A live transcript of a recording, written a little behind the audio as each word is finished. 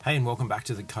Hey, and welcome back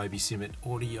to the Kobe Simmet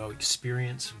audio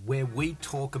experience where we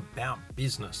talk about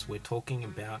business. We're talking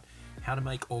about how to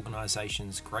make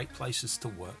organizations great places to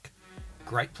work,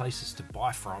 great places to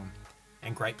buy from,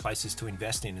 and great places to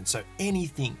invest in. And so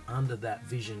anything under that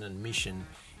vision and mission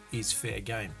is fair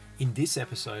game. In this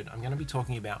episode, I'm going to be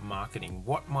talking about marketing.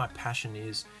 What my passion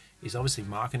is obviously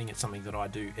marketing. It's something that I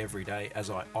do every day as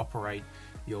I operate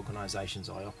the organizations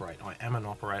I operate. I am an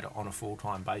operator on a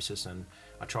full-time basis, and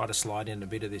I try to slide in a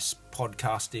bit of this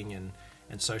podcasting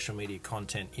and social media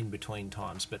content in between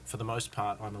times. But for the most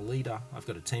part, I'm a leader. I've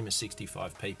got a team of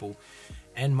 65 people,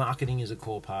 and marketing is a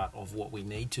core part of what we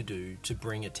need to do to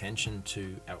bring attention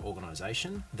to our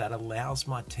organization that allows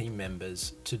my team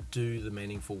members to do the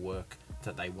meaningful work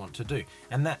that they want to do.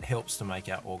 And that helps to make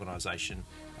our organization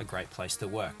a great place to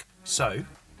work. So,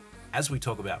 as we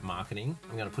talk about marketing,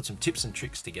 I'm going to put some tips and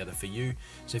tricks together for you.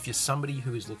 So if you're somebody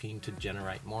who is looking to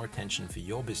generate more attention for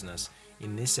your business,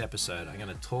 in this episode, I'm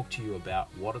going to talk to you about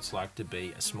what it's like to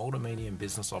be a small to medium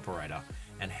business operator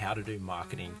and how to do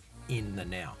marketing in the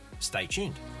now. Stay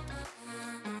tuned.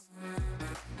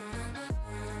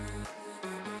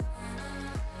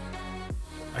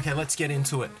 Okay, let's get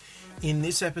into it. In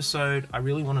this episode, I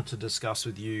really wanted to discuss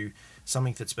with you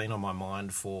something that's been on my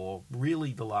mind for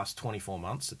really the last 24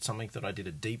 months. It's something that I did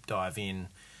a deep dive in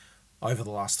over the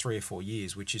last 3 or 4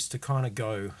 years, which is to kind of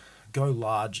go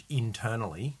large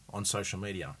internally on social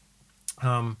media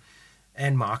and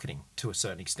marketing to a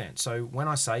certain extent. So when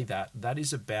I say that, that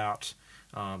is about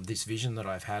this vision that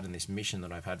I've had and this mission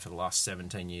that I've had for the last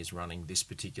 17 years running this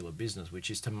particular business, which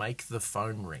is to make the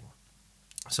phone ring.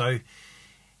 So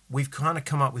we've kind of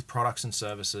come up with products and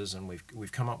services, and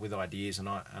we've come up with ideas, and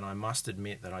I must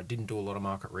admit that I didn't do a lot of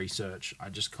market research. I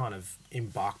just kind of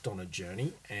embarked on a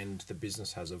journey, and the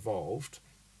business has evolved.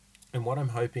 And what I'm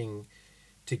hoping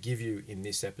to give you in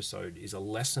this episode is a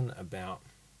lesson about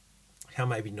how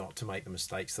maybe not to make the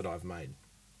mistakes that I've made.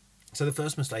 So the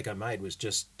first mistake I made was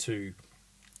just to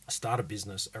start a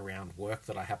business around work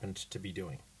that I happened to be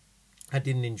doing. I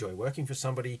didn't enjoy working for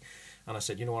somebody, and I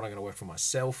said, you know what, I'm going to work for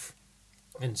myself.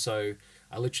 And so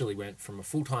I literally went from a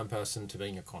full-time person to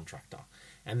being a contractor.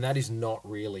 And that is not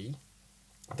really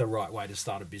the right way to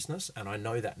start a business. And I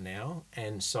know that now.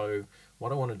 And so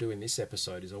what I want to do in this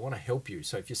episode is I want to help you.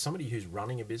 So if you're somebody who's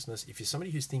running a business, if you're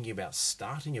somebody who's thinking about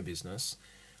starting a business,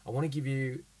 I want to give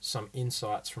you some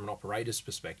insights from an operator's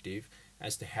perspective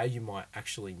as to how you might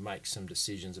actually make some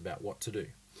decisions about what to do.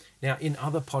 Now, in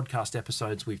other podcast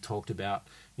episodes, we've talked about,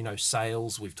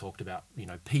 sales, we've talked about,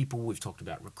 people, we've talked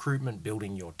about recruitment,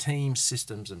 building your team,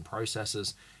 systems and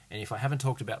processes. And if I haven't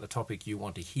talked about the topic you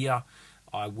want to hear,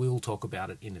 I will talk about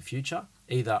it in the future.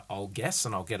 Either I'll guess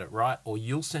and I'll get it right, or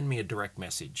you'll send me a direct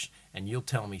message and you'll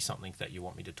tell me something that you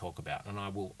want me to talk about. And I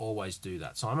will always do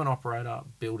that. So I'm an operator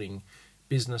building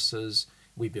businesses.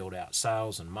 We build out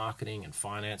sales and marketing and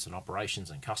finance and operations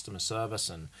and customer service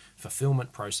and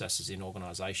fulfillment processes in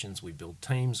organizations. We build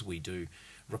teams, we do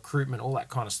recruitment, all that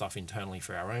kind of stuff internally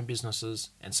for our own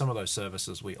businesses, and some of those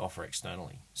services we offer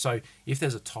externally. So if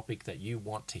there's a topic that you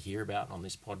want to hear about on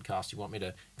this podcast, you want me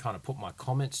to kind of put my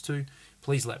comments to,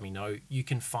 please let me know. You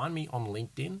can find me on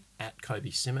LinkedIn at Kobe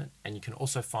Simmet, and you can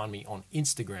also find me on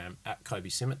Instagram at Kobe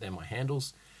Simmet. They're my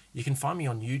handles. You can find me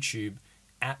on YouTube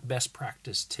at Best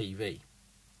Practice TV.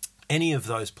 Any of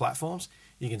those platforms,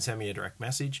 you can send me a direct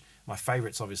message. My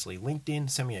favorite's obviously LinkedIn.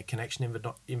 Send me a connection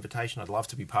invitation. I'd love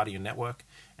to be part of your network,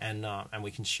 and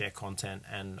we can share content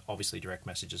and obviously direct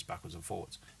messages backwards and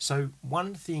forwards. So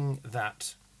one thing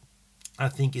that I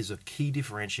think is a key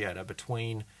differentiator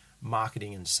between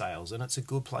marketing and sales, and it's a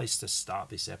good place to start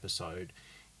this episode,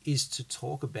 is to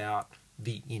talk about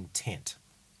the intent.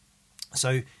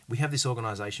 So we have this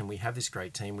organization, we have this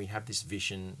great team, we have this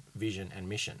vision and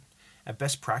mission. At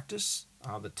Best Practice,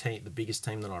 the biggest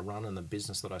team that I run and the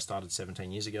business that I started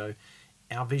 17 years ago,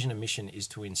 our vision and mission is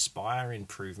to inspire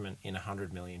improvement in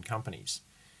 100 million companies.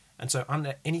 And so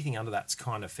anything under that's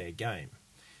kind of fair game.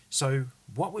 So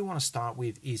what we want to start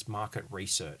with is market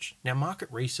research. Now, market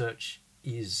research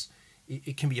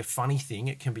it can be a funny thing,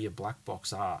 it can be a black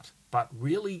box art, but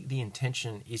really the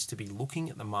intention is to be looking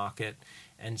at the market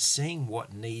and seeing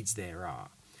what needs there are,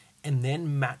 and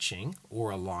then matching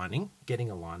or aligning, getting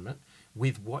alignment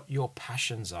with what your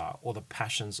passions are or the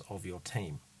passions of your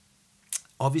team.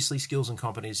 Obviously, skills and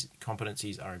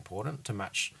competencies are important to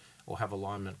match or have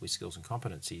alignment with skills and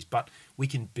competencies, but we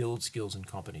can build skills and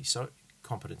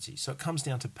competencies. So it comes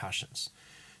down to passions.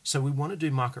 So we want to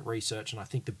do market research, and I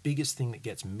think the biggest thing that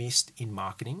gets missed in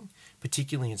marketing,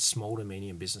 particularly in small to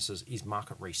medium businesses, is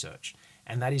market research.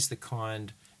 And that is the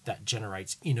kind that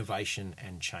generates innovation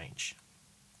and change.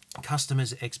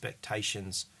 Customers'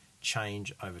 expectations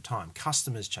change over time.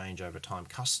 Customers change over time.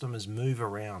 Customers move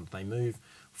around. They move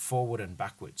forward and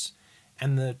backwards.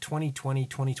 And the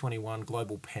 2020-2021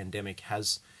 global pandemic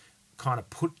has kind of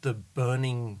put the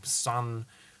burning sun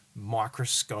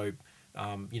microscope,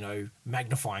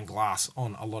 magnifying glass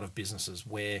on a lot of businesses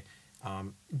where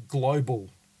global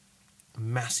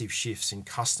massive shifts in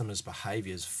customers'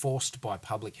 behaviours forced by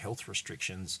public health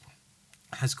restrictions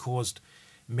has caused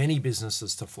many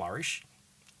businesses to flourish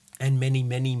and many,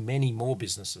 many, many more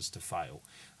businesses to fail.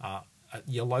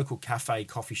 Your local cafe,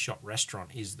 coffee shop,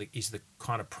 restaurant is the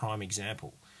kind of prime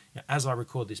example. Now, as I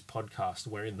record this podcast,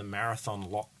 we're in the marathon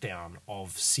lockdown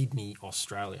of Sydney,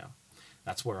 Australia.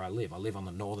 That's where I live. I live on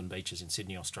the northern beaches in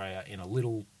Sydney, Australia, in a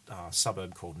little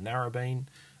suburb called Narrabeen.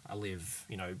 I live,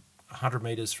 100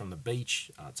 metres from the beach.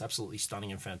 It's absolutely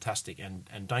stunning and fantastic. And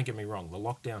don't get me wrong, the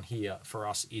lockdown here for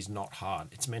us is not hard.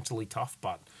 It's mentally tough,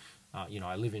 but,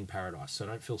 I live in paradise, so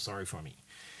don't feel sorry for me.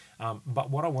 But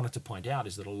what I wanted to point out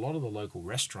is that a lot of the local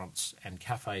restaurants and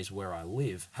cafes where I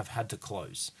live have had to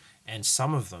close, and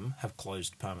some of them have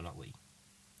closed permanently.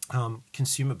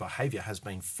 Consumer behaviour has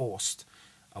been forced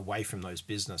away from those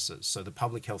businesses. So the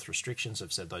public health restrictions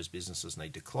have said those businesses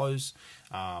need to close.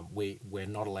 We're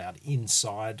not allowed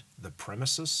inside the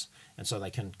premises, and so they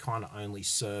can kind of only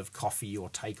serve coffee or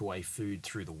takeaway food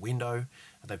through the window.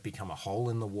 They've become a hole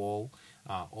in the wall.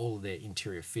 All of their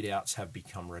interior fit outs have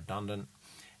become redundant.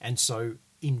 And so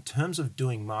in terms of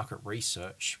doing market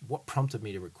research, what prompted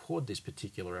me to record this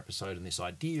particular episode and this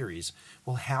idea is,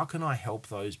 well, how can I help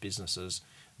those businesses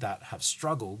that have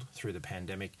struggled through the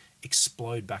pandemic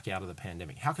explode back out of the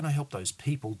pandemic? How can I help those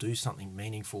people do something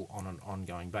meaningful on an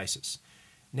ongoing basis?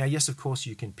 Now, yes, of course,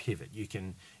 you can pivot. You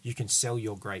can sell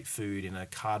your great food in a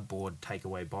cardboard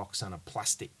takeaway box and a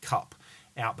plastic cup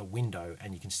out the window,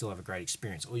 and you can still have a great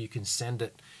experience. Or you can send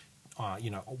it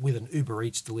with an Uber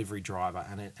Eats delivery driver,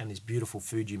 and this beautiful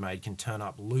food you made can turn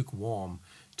up lukewarm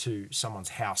to someone's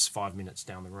house 5 minutes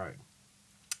down the road.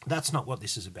 That's not what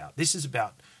this is about. This is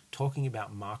about talking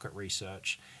about market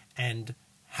research and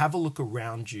have a look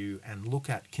around you and look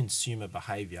at consumer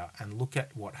behavior and look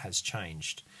at what has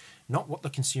changed. Not what the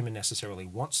consumer necessarily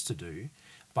wants to do,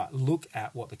 but look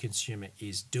at what the consumer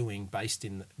is doing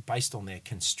based on their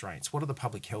constraints. What are the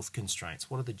public health constraints?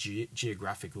 What are the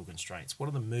geographical constraints? What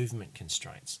are the movement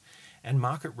constraints? And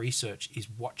market research is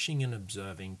watching and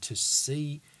observing to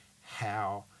see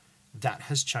how that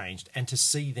has changed and to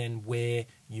see then where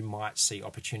you might see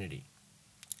opportunity.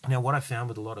 Now, what I found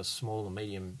with a lot of small and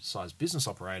medium-sized business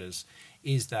operators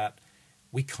is that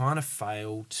we kind of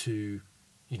fail to,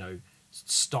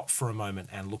 stop for a moment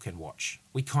and look and watch.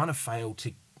 We kind of fail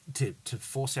to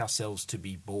force ourselves to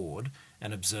be bored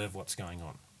and observe what's going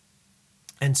on.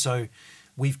 And so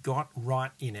we've got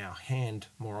right in our hand,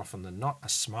 more often than not, a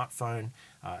smartphone.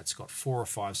 It's got 4 or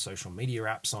 5 social media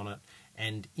apps on it.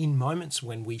 And in moments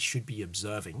when we should be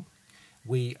observing,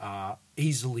 we are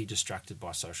easily distracted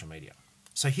by social media.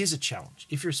 So here's a challenge.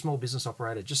 If you're a small business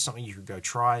operator, just something you could go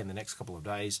try in the next couple of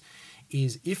days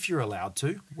is, if you're allowed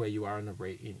to, where you are in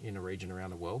a region around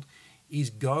the world, is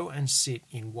go and sit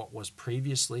in what was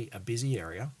previously a busy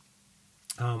area,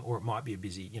 or it might be a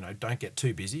busy, don't get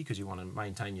too busy because you want to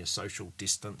maintain your social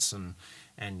distance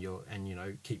and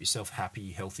keep yourself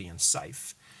happy, healthy and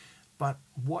safe. But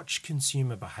watch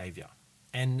consumer behavior.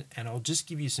 And I'll just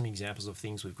give you some examples of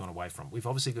things we've gone away from.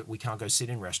 We can't go sit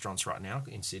in restaurants right now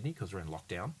in Sydney because we're in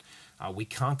lockdown. We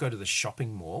can't go to the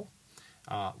shopping mall.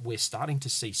 We're starting to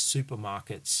see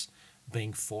supermarkets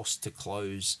being forced to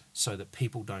close so that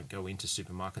people don't go into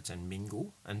supermarkets and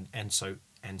mingle. And so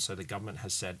the government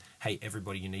has said, hey,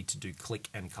 everybody, you need to do click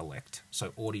and collect.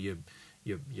 So order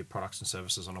your products and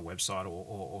services on a website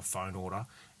or phone order,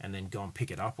 and then go and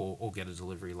pick it up or get a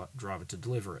delivery driver to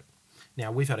deliver it.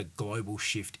 Now, we've had a global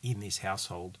shift in this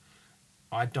household.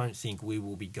 I don't think we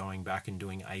will be going back and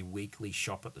doing a weekly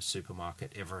shop at the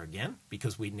supermarket ever again,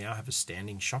 because we now have a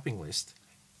standing shopping list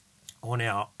on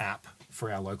our app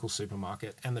for our local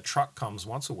supermarket, and the truck comes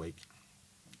once a week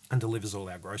and delivers all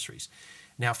our groceries.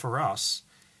 Now, for us,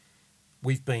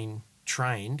 we've been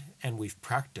trained and we've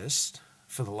practiced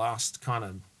for the last kind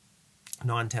of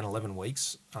 9, 10, 11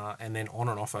 weeks, and then on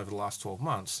and off over the last 12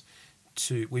 months,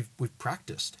 we've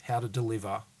practiced how to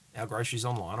deliver our groceries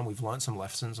online, and we've learned some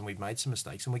lessons and we've made some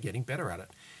mistakes and we're getting better at it.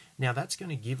 Now, that's going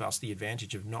to give us the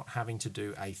advantage of not having to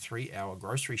do a 3-hour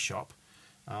grocery shop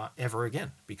ever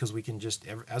again, because we can just,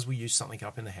 as we use something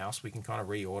up in the house, we can kind of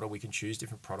reorder, we can choose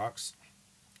different products,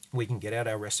 we can get out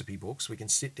our recipe books, we can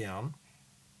sit down,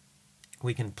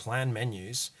 we can plan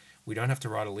menus. We don't have to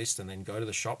write a list and then go to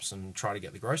the shops and try to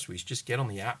get the groceries. Just get on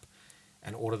the app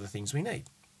and order the things we need.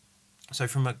 So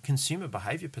from a consumer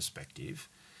behavior perspective,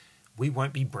 we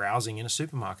won't be browsing in a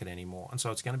supermarket anymore. And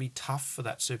so it's going to be tough for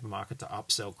that supermarket to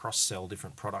upsell, cross-sell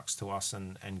different products to us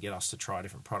and get us to try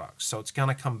different products. So it's going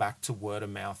to come back to word of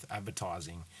mouth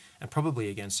advertising and probably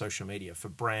again social media for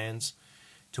brands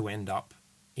to end up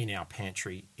in our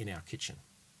pantry, in our kitchen.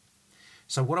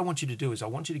 So what I want you to do is I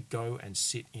want you to go and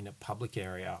sit in a public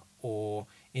area or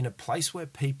in a place where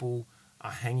people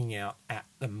are hanging out at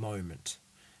the moment.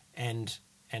 And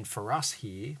for us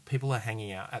here, people are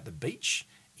hanging out at the beach,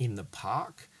 in the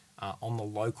park, on the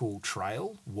local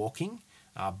trail, walking,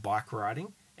 bike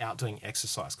riding, out doing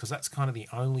exercise, because that's kind of the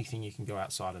only thing you can go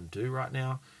outside and do right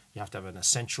now. You have to have an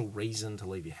essential reason to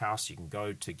leave your house. You can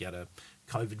go to get a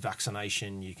COVID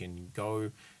vaccination. You can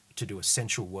go to do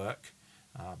essential work,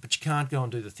 but you can't go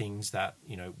and do the things that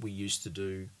we used to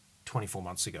do 24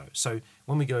 months ago. So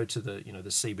when we go to the the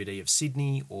CBD of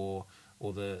Sydney or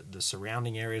the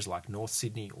surrounding areas like North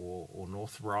Sydney or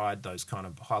North Ryde, those kind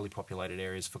of highly populated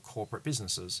areas for corporate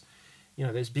businesses,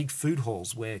 there's big food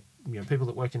halls where people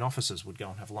that work in offices would go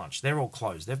and have lunch. They're all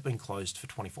closed. They've been closed for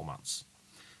 24 months.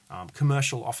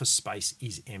 Commercial office space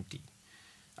is empty.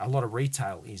 A lot of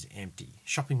retail is empty.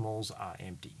 Shopping malls are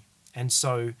empty. And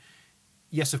so,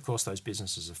 yes, of course, those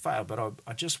businesses have failed, but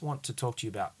I just want to talk to you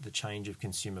about the change of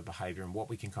consumer behavior and what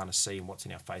we can kind of see and what's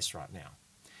in our face right now.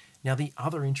 Now, the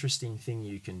other interesting thing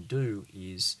you can do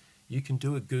is you can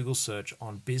do a Google search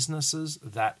on businesses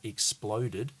that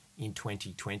exploded in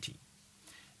 2020.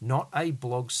 Not a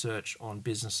blog search on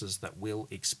businesses that will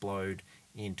explode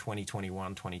in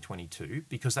 2021, 2022,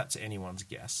 because that's anyone's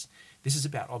guess. This is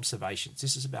about observations.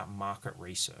 This is about market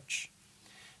research.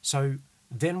 So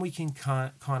then we can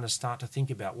kind of start to think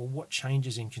about, well, what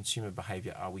changes in consumer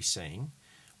behavior are we seeing?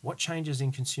 What changes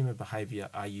in consumer behavior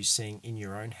are you seeing in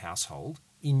your own household,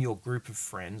 in your group of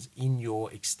friends, in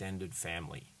your extended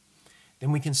family?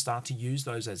 Then we can start to use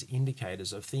those as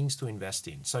indicators of things to invest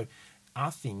in. So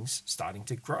are things starting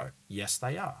to grow? Yes,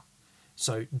 they are.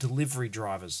 So delivery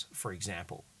drivers, for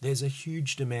example, there's a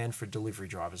huge demand for delivery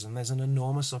drivers, and there's an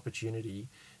enormous opportunity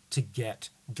to get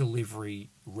delivery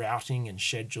routing and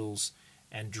schedules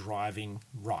and driving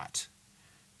right.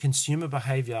 Consumer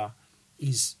behavior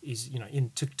is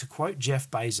to quote Jeff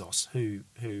Bezos,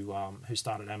 who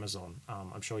started Amazon.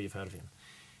 I'm sure you've heard of him.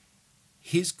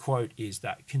 His quote is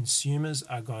that consumers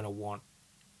are going to want,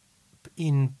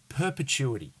 in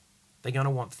perpetuity, they're going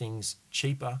to want things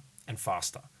cheaper and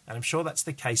faster. And I'm sure that's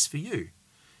the case for you.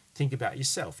 Think about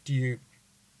yourself. Do you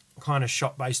kind of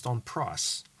shop based on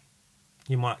price?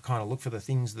 You might kind of look for the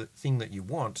thing that you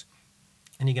want,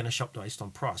 and you're going to shop based on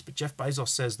price. But Jeff Bezos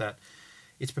says that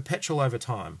it's perpetual over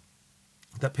time,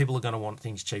 that people are going to want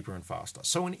things cheaper and faster.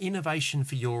 So an innovation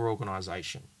for your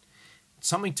organization,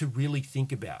 something to really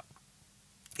think about,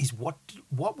 is what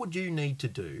would you need to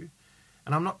do?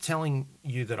 And I'm not telling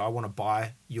you that I want to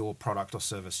buy your product or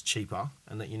service cheaper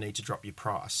and that you need to drop your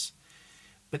price.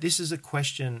 But this is a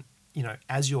question,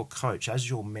 as your coach, as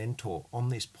your mentor on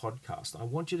this podcast, I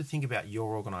want you to think about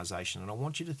your organization, and I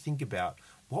want you to think about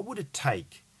what would it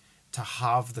take to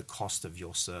halve the cost of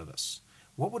your service?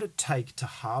 What would it take to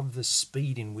halve the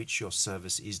speed in which your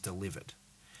service is delivered?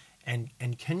 And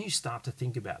can you start to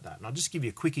think about that? And I'll just give you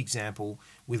a quick example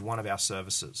with one of our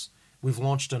services. We've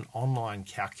launched an online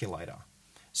calculator,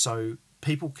 so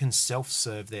people can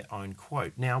self-serve their own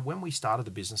quote. Now, when we started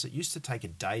the business, it used to take a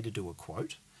day to do a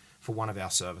quote for one of our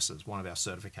services, one of our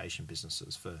certification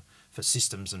businesses for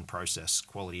systems and process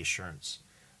quality assurance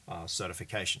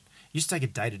certification. It used to take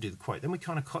a day to do the quote. Then we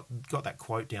kind of got that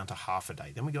quote down to half a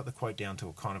day. Then we got the quote down to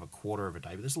a kind of a quarter of a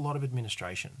day. But there's a lot of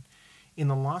administration. In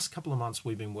the last couple of months,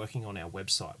 we've been working on our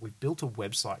website. We've built a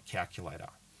website calculator,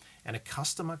 and a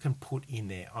customer can put in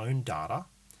their own data.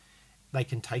 They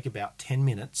can take about 10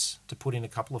 minutes to put in a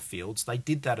couple of fields. They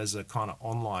did that as a kind of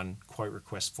online quote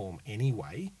request form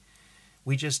anyway.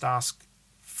 We just ask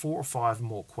 4 or 5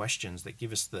 more questions that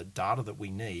give us the data that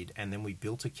we need, and then we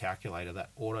built a calculator that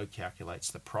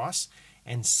auto-calculates the price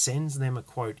and sends them a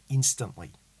quote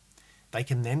instantly. They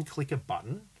can then click a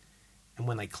button, and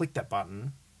when they click that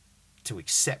button to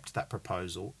accept that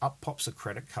proposal, up pops a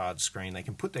credit card screen. They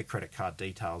can put their credit card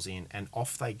details in, and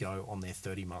off they go on their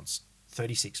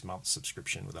 36-month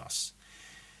subscription with us.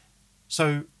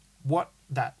 So what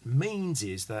that means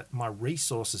is that my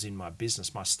resources in my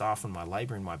business, my staff and my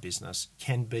labor in my business,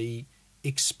 can be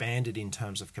expanded in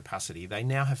terms of capacity. They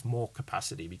now have more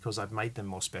capacity because I've made them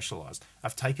more specialized.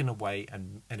 I've taken away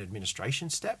an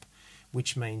administration step,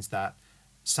 which means that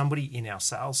somebody in our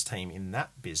sales team in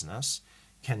that business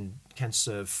can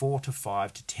serve 4 to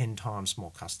 5 to 10 times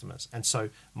more customers. And so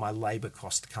my labor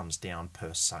cost comes down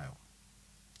per sale.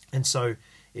 And so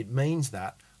it means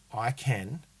that I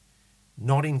can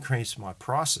not increase my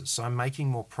prices. So I'm making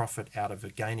more profit out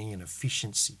of gaining an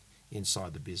efficiency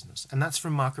inside the business. And that's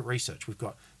from market research. We've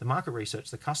got the market research.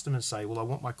 The customers say, well, I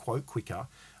want my quote quicker.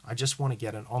 I just want to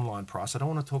get an online price. I don't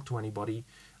want to talk to anybody.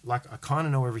 Like, I kind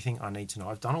of know everything I need to know.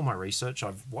 I've done all my research.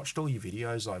 I've watched all your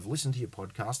videos. I've listened to your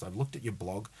podcast. I've looked at your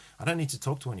blog. I don't need to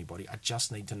talk to anybody. I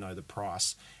just need to know the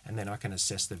price, and then I can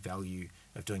assess the value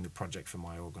of doing the project for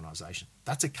my organization.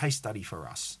 That's a case study for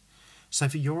us. So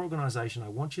for your organization, I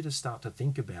want you to start to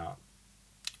think about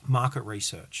market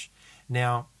research.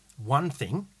 Now, one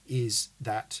thing is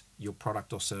that your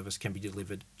product or service can be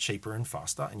delivered cheaper and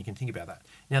faster, and you can think about that.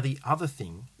 Now, the other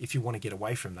thing, if you want to get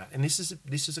away from that, and this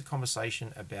is a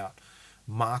conversation about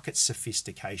market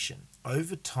sophistication.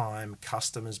 Over time,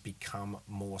 customers become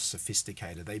more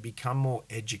sophisticated. They become more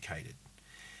educated.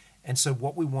 And so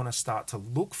what we want to start to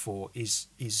look for is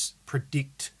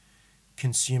predict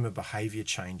consumer behavior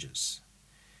changes.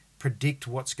 Predict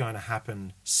what's going to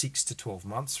happen 6 to 12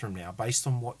 months from now based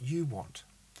on what you want.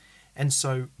 And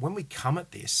so when we come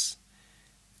at this,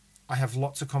 I have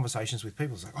lots of conversations with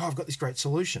people. It's like, oh, I've got this great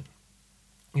solution.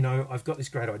 I've got this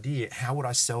great idea. How would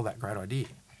I sell that great idea?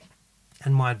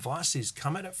 And my advice is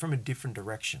come at it from a different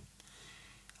direction.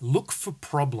 Look for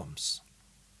problems.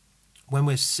 When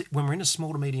we're in a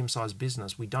small to medium-sized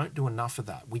business, we don't do enough of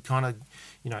that. We kind of,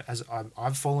 as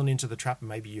I've fallen into the trap, and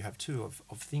maybe you have too, of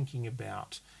thinking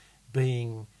about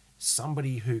being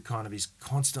somebody who kind of is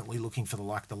constantly looking for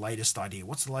the latest idea.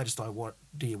 What's the latest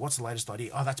idea? What's the latest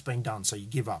idea? Oh, that's been done, so you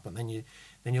give up, and then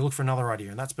you look for another idea,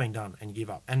 and that's been done, and you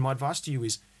give up. And my advice to you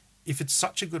is, if it's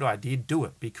such a good idea, do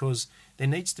it, because there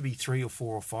needs to be 3 or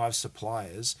 4 or 5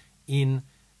 suppliers in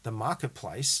the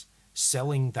marketplace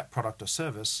selling that product or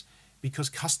service, because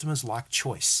customers like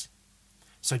choice.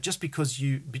 So just because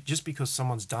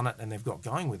someone's done it and they've got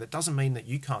going with it doesn't mean that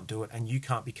you can't do it and you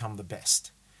can't become the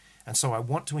best. And so I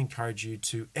want to encourage you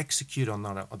to execute on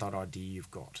that idea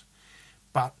you've got.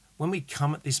 But when we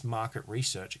come at this market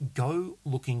research, go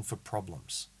looking for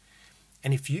problems.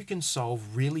 And if you can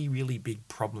solve really, really big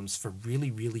problems for really,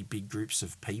 really big groups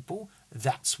of people,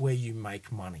 that's where you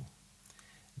make money.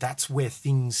 That's where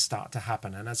things start to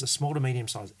happen. And as a small to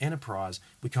medium-sized enterprise,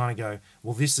 we kind of go,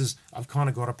 well, I've kind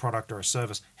of got a product or a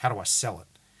service. How do I sell it?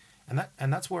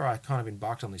 And that's where I kind of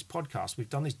embarked on this podcast. We've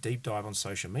done this deep dive on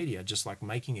social media, just like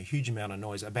making a huge amount of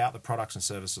noise about the products and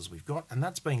services we've got. And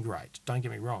that's been great. Don't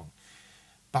get me wrong.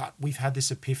 But we've had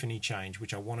this epiphany change,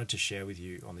 which I wanted to share with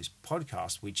you on this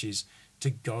podcast, which is to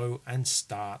go and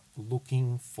start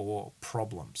looking for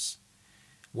problems.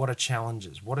 What are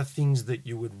challenges? What are things that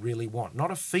you would really want?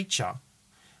 Not a feature,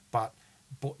 but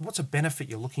what's a benefit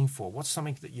you're looking for? What's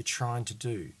something that you're trying to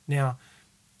do? Now,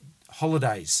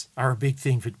 holidays are a big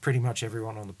thing for pretty much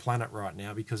everyone on the planet right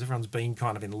now, because everyone's been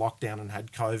kind of in lockdown and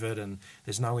had COVID, and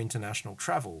there's no international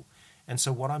travel. And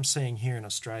so what I'm seeing here in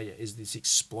Australia is this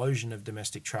explosion of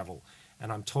domestic travel.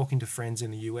 And I'm talking to friends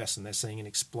in the US, and they're seeing an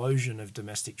explosion of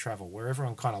domestic travel where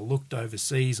everyone kind of looked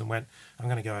overseas and went, I'm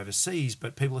going to go overseas.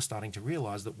 But people are starting to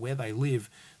realize that where they live,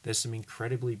 there's some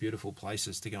incredibly beautiful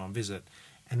places to go and visit,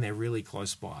 and they're really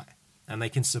close by. And they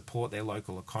can support their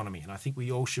local economy. And I think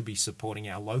we all should be supporting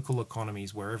our local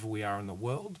economies wherever we are in the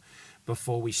world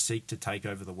before we seek to take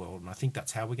over the world. And I think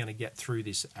that's how we're going to get through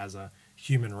this as a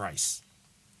human race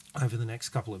over the next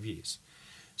couple of years.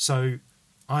 So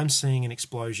I'm seeing an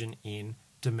explosion in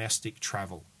domestic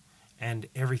travel and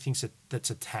everything that's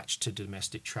attached to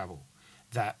domestic travel.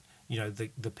 That,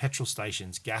 the petrol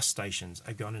stations, gas stations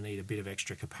are going to need a bit of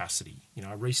extra capacity.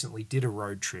 I recently did a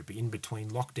road trip in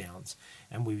between lockdowns,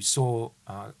 and we saw,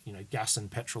 gas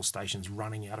and petrol stations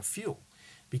running out of fuel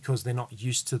because they're not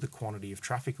used to the quantity of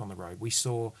traffic on the road. We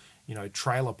saw,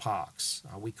 trailer parks,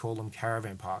 we call them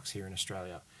caravan parks here in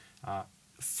Australia,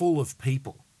 full of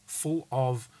people, full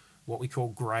of what we call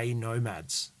grey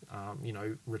nomads,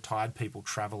 retired people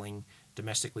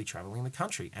domestically travelling the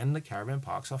country, and the caravan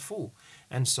parks are full.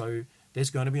 And so there's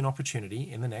going to be an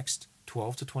opportunity in the next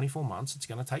 12 to 24 months. It's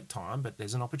going to take time, but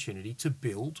there's an opportunity to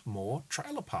build more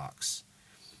trailer parks.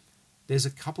 There's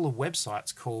a couple of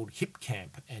websites called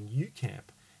HipCamp and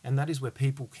UCamp, and that is where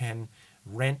people can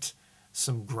rent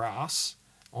some grass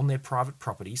on their private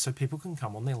property so people can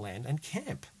come on their land and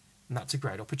camp. And that's a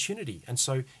great opportunity. And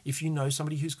so if you know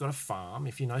somebody who's got a farm,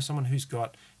 if you know someone who's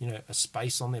got, a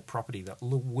space on their property that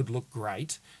would look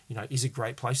great, is a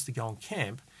great place to go and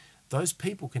camp, those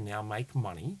people can now make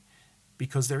money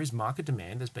because there is market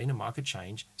demand. There's been a market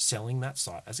change selling that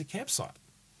site as a campsite.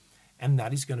 And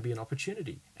that is going to be an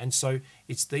opportunity. And so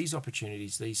it's these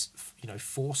opportunities, these,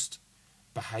 forced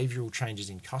behavioral changes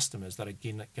in customers that are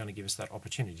going to give us that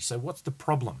opportunity. So what's the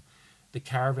problem? The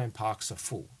caravan parks are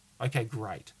full. Okay,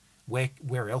 great.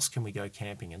 Where else can we go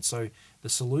camping? And so the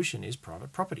solution is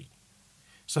private property.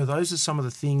 So those are some of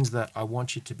the things that I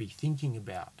want you to be thinking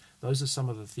about. Those are some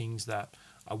of the things that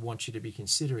I want you to be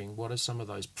considering. What are some of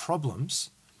those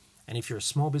problems? And if you're a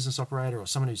small business operator or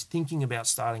someone who's thinking about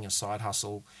starting a side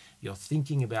hustle, you're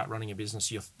thinking about running a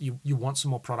business, you want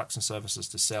some more products and services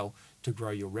to sell to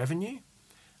grow your revenue,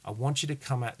 I want you to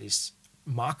come at this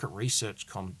market research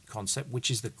concept, which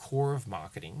is the core of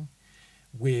marketing,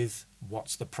 with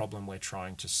what's the problem we're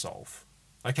trying to solve.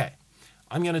 Okay,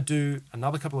 I'm going to do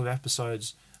another couple of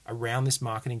episodes around this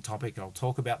marketing topic. I'll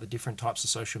talk about the different types of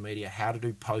social media, how to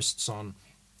do posts on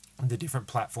the different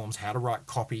platforms, how to write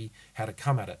copy, how to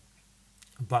come at it.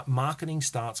 But marketing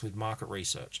starts with market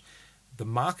research. The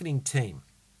marketing team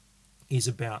is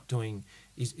about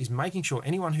is making sure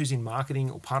anyone who's in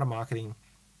marketing or part of marketing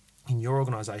in your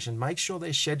organization, make sure they're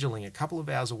scheduling a couple of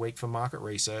hours a week for market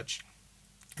research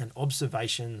and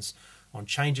observations on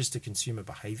changes to consumer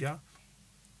behavior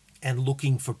and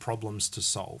looking for problems to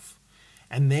solve.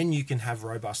 And then you can have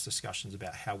robust discussions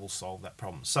about how we'll solve that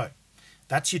problem. So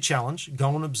that's your challenge.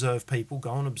 Go and observe people,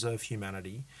 go and observe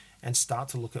humanity, and start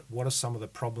to look at what are some of the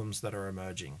problems that are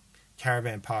emerging.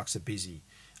 Caravan parks are busy.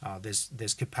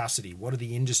 There's capacity. What are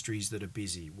the industries that are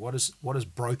busy? What is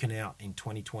broken out in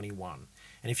 2021?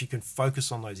 And if you can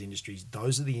focus on those industries,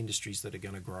 those are the industries that are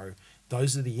going to grow.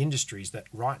 Those are the industries that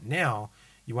right now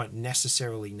you won't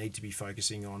necessarily need to be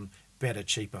focusing on better,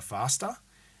 cheaper, faster.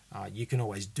 You can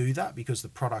always do that because the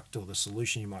product or the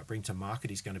solution you might bring to market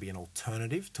is going to be an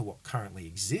alternative to what currently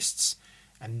exists.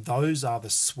 And those are the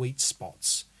sweet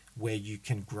spots where you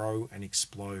can grow and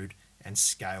explode and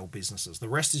scale businesses. The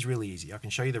rest is really easy. I can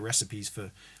show you the recipes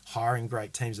for hiring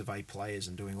great teams of A players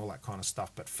and doing all that kind of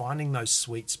stuff. But finding those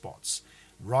sweet spots,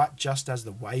 right just as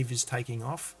the wave is taking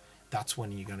off, that's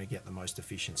when you're going to get the most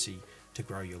efficiency to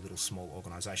grow your little small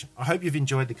organization. I hope you've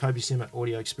enjoyed the Kobe Simmet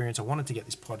audio experience. I wanted to get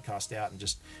this podcast out and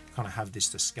just kind of have this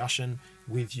discussion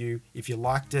with you. If you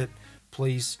liked it,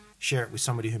 please share it with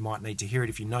somebody who might need to hear it.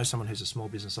 If you know someone who's a small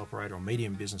business operator or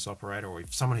medium business operator, or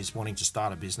if someone who's wanting to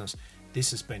start a business,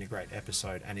 this has been a great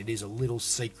episode, and it is a little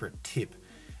secret tip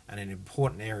and an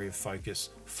important area of focus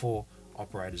for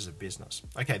operators of business.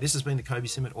 Okay, this has been the Kobe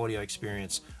Simmet audio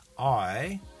experience.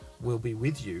 I will be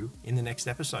with you in the next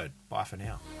episode. Bye for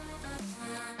now.